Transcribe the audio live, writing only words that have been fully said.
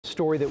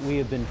story that we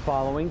have been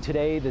following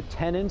today. The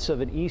tenants of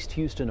an East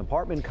Houston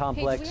apartment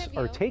complex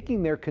are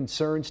taking their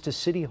concerns to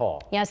City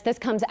Hall. Yes, this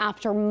comes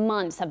after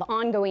months of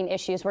ongoing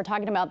issues. We're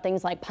talking about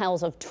things like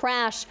piles of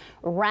trash,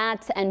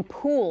 rats, and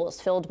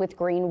pools filled with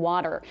green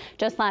water.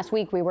 Just last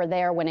week, we were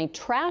there when a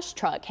trash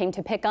truck came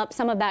to pick up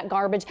some of that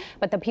garbage,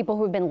 but the people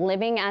who've been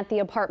living at the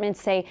apartment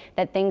say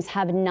that things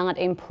have not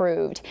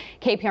improved.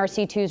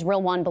 KPRC 2's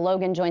Real Juan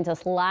Belogan joins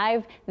us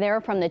live there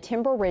from the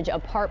Timber Ridge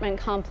apartment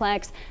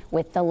complex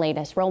with the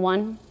latest. Real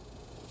One.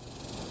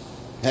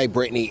 Hey,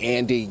 Brittany,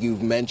 Andy,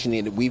 you've mentioned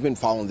it. We've been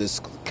following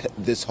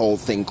this whole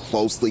thing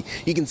closely.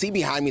 You can see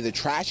behind me the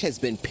trash has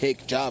been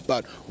picked up,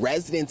 but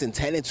residents and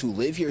tenants who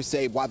live here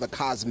say while the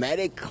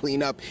cosmetic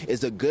cleanup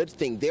is a good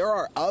thing, there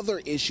are other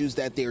issues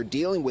that they're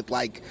dealing with,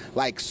 like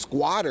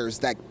squatters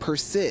that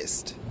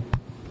persist.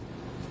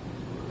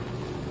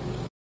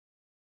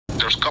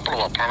 There's a couple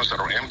of apartments that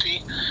are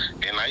empty,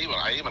 and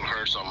I even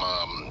heard some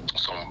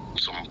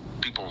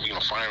people,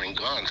 firing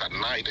guns at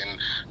night, and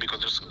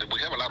because we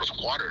have a lot of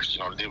squatters,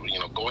 they,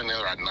 going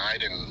there at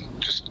night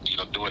and just,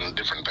 doing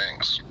different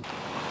things.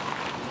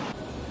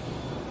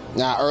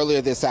 Now,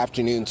 earlier this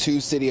afternoon, 2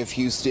 City of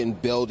Houston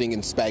building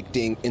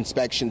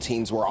inspection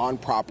teams were on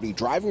property,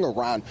 driving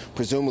around,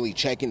 presumably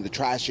checking the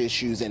trash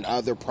issues and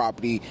other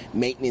property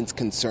maintenance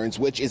concerns,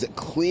 which isn't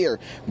clear.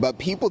 But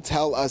people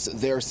tell us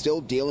they're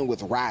still dealing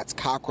with rats,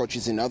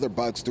 cockroaches, and other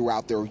bugs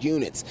throughout their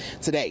units.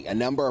 Today, a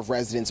number of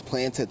residents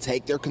plan to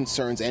take their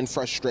concerns and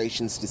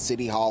frustrations to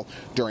City Hall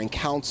during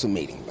council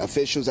meeting.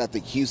 Officials at the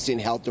Houston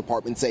Health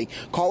Department say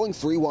calling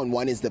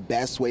 311 is the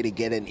best way to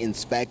get an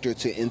inspector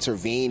to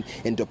intervene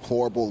in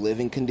deplorable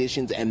living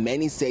conditions, and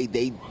many say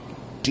they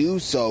do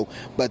so,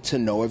 but to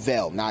no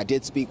avail. Now, I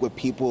did speak with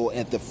people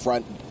at the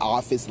front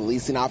office, the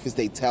leasing office.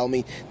 They tell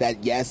me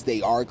that, yes,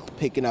 they are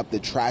picking up the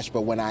trash,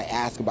 but when I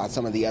ask about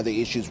some of the other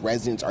issues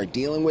residents are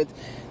dealing with,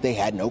 they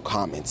had no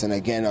comments. And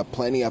again,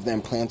 plenty of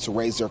them plan to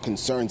raise their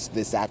concerns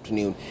this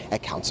afternoon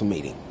at council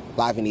meeting.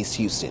 Live in East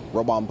Houston,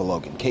 Real Juan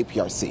Belogan,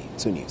 KPRC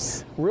 2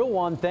 News. Real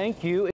Juan, thank you.